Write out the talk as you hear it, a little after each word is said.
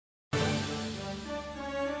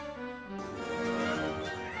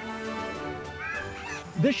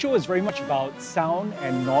This show is very much about sound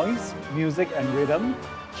and noise, music and rhythm,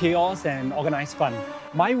 chaos and organized fun.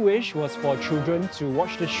 My wish was for children to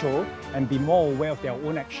watch the show and be more aware of their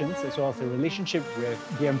own actions as well as the relationship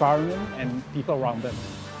with the environment and people around them.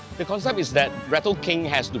 The concept is that Rattle King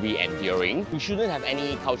has to be endearing. He shouldn't have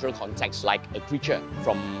any cultural context like a creature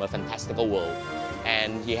from a fantastical world.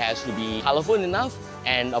 And he has to be colorful enough,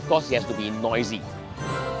 and of course he has to be noisy.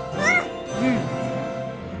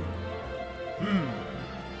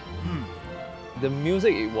 The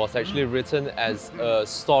music was actually written as a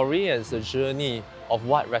story, as a journey of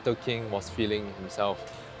what Rattle King was feeling himself.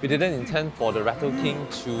 We didn't intend for the Rattle King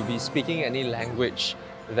to be speaking any language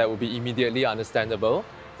that would be immediately understandable.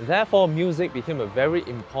 Therefore, music became a very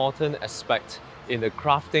important aspect in the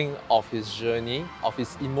crafting of his journey, of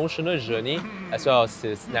his emotional journey, as well as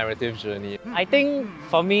his narrative journey. I think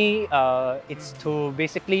for me, it's to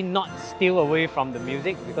basically not steal away from the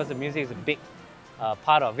music, because the music is a big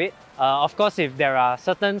part of it. Of course, if there are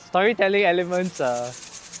certain storytelling elements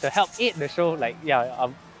to help aid the show,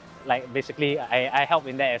 like basically I help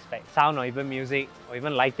in that aspect. Sound or even music or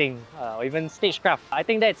even lighting or even stagecraft. I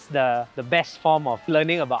think that's the best form of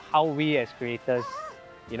learning about how we as creators,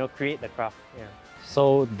 create the craft. Yeah.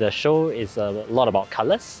 So the show is a lot about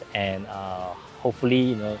colors, and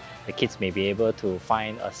hopefully, the kids may be able to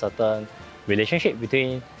find a certain relationship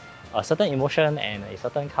between a certain emotion and a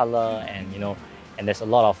certain color, and there's a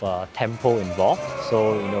lot of tempo involved.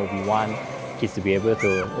 So we want kids to be able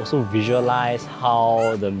to also visualize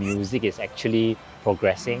how the music is actually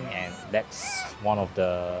progressing, and that's one of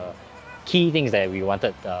the key things that we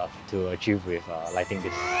wanted to achieve with lighting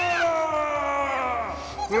this.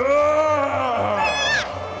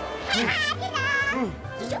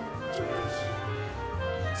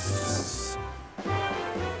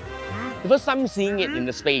 The first time seeing it in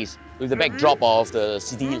the space, with the backdrop of the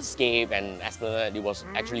cityscape and Esplanade, it was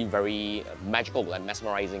actually very magical and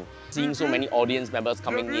mesmerizing. Seeing so many audience members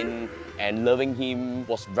coming in and loving him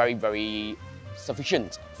was very, very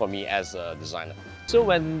sufficient for me as a designer. So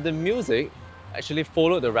when the music actually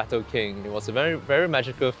followed the Rattle King, it was a very, very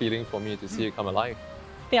magical feeling for me to see it come alive.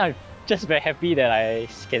 I think I'm just very happy that I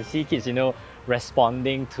can see kids,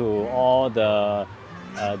 responding to all the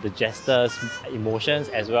Jesters' emotions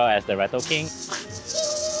as well as the Rattle King.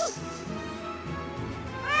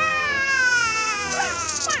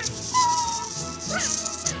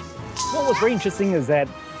 What was very interesting is that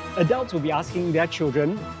adults will be asking their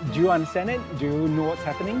children, do you understand it? Do you know what's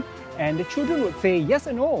happening? And the children would say, yes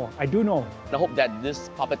and no, I do know. I hope that this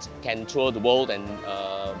puppet can tour the world and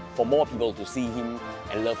for more people to see him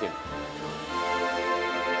and love him.